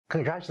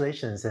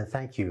Congratulations and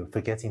thank you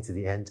for getting to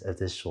the end of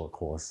this short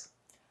course.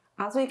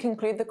 As we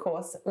conclude the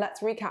course, let's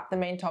recap the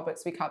main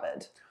topics we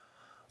covered.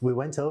 We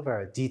went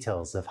over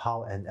details of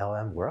how an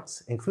LM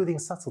works, including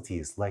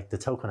subtleties like the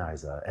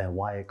tokenizer and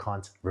why it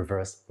can't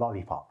reverse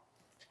lollipop.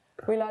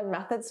 We learned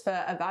methods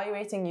for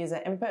evaluating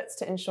user inputs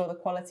to ensure the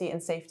quality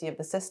and safety of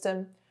the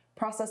system,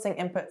 processing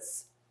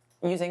inputs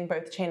using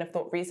both chain of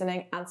thought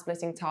reasoning and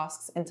splitting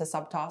tasks into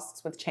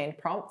subtasks with chained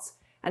prompts,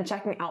 and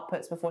checking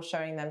outputs before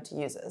showing them to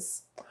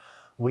users.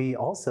 We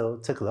also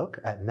took a look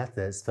at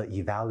methods for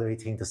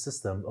evaluating the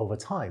system over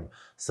time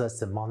so as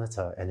to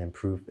monitor and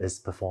improve its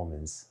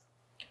performance.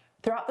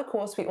 Throughout the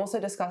course, we also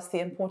discussed the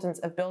importance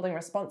of building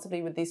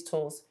responsibly with these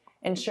tools,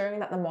 ensuring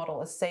that the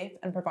model is safe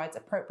and provides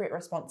appropriate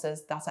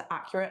responses that are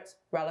accurate,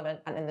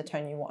 relevant, and in the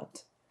tone you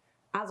want.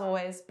 As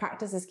always,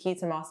 practice is key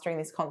to mastering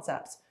these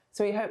concepts,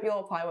 so we hope you'll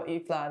apply what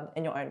you've learned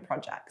in your own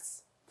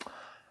projects.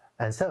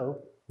 And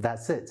so,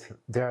 that's it.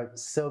 There are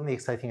so many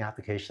exciting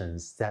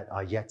applications that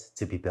are yet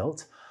to be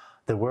built.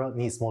 The world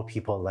needs more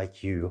people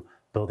like you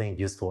building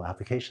useful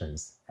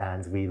applications,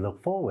 and we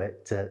look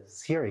forward to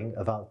hearing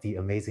about the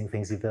amazing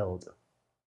things you build.